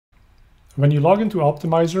When you log into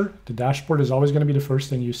Optmyzr, the dashboard is always going to be the first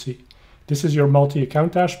thing you see. This is your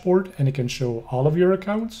multi-account dashboard, and it can show all of your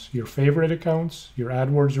accounts, your favorite accounts, your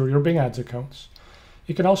AdWords or your Bing Ads accounts.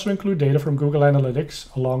 It can also include data from Google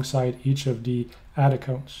Analytics alongside each of the ad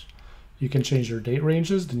accounts. You can change your date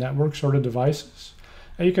ranges, the networks or the devices,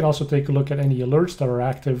 and you can also take a look at any alerts that are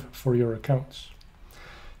active for your accounts.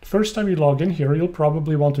 The first time you log in here, you'll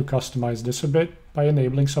probably want to customize this a bit by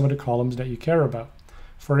enabling some of the columns that you care about.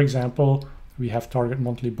 For example, we have target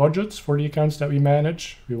monthly budgets for the accounts that we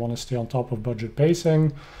manage. We want to stay on top of budget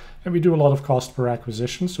pacing, and we do a lot of cost per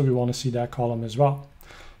acquisition, so we want to see that column as well.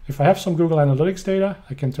 If I have some Google Analytics data,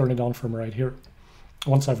 I can turn it on from right here.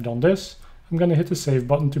 Once I've done this, I'm going to hit the save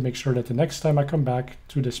button to make sure that the next time I come back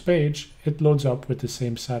to this page, it loads up with the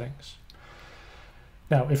same settings.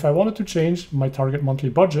 Now, if I wanted to change my target monthly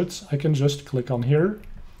budgets, I can just click on here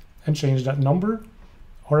and change that number,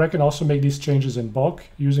 or I can also make these changes in bulk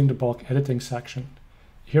using the bulk editing section.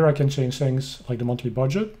 Here I can change things like the monthly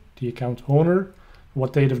budget, the account owner,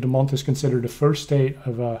 what date of the month is considered the first day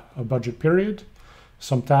of a budget period,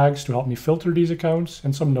 some tags to help me filter these accounts,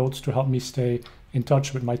 and some notes to help me stay in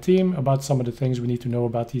touch with my team about some of the things we need to know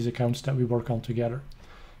about these accounts that we work on together.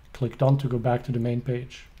 Click Done to go back to the main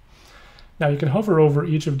page. Now you can hover over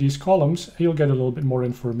each of these columns and you'll get a little bit more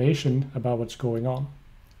information about what's going on.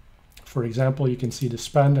 For example, you can see the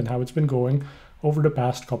spend and how it's been going over the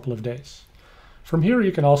past couple of days. From here,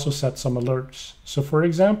 you can also set some alerts. So for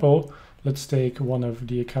example, let's take one of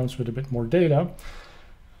the accounts with a bit more data,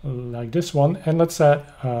 like this one, and let's set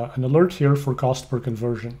an alert here for cost per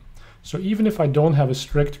conversion. So even if I don't have a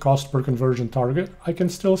strict cost per conversion target, I can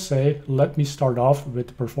still say, let me start off with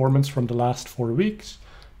the performance from the last 4 weeks,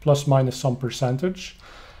 plus minus some percentage,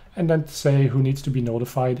 and then say who needs to be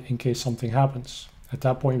notified in case something happens. At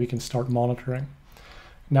that point, we can start monitoring.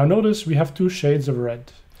 Now notice we have 2 shades of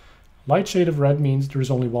red. Light shade of red means there's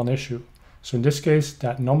only one issue. So in this case,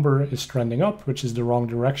 that number is trending up, which is the wrong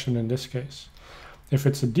direction in this case. If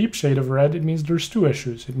it's a deep shade of red, it means there's 2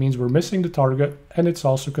 issues. It means we're missing the target, and it's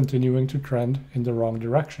also continuing to trend in the wrong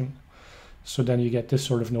direction. So then you get this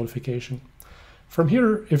sort of notification. From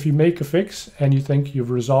here, if you make a fix and you think you've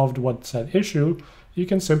resolved what's at issue, you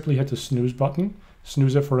can simply hit the snooze button,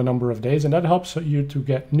 snooze it for a number of days, and that helps you to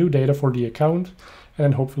get new data for the account, and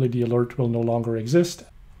then hopefully the alert will no longer exist.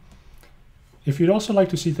 If you'd also like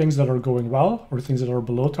to see things that are going well or things that are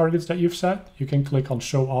below targets that you've set, you can click on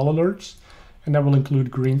Show All Alerts, and that will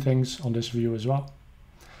include green things on this view as well.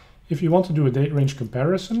 If you want to do a date range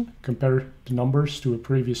comparison, compare the numbers to a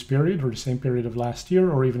previous period or the same period of last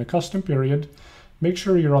year or even a custom period, make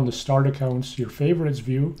sure you're on the Start Accounts, your favorites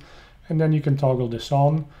view, and then you can toggle this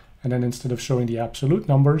on. And then instead of showing the absolute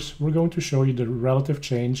numbers, we're going to show you the relative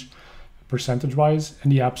change percentage-wise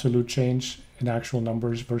and the absolute change in actual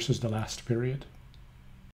numbers versus the last period.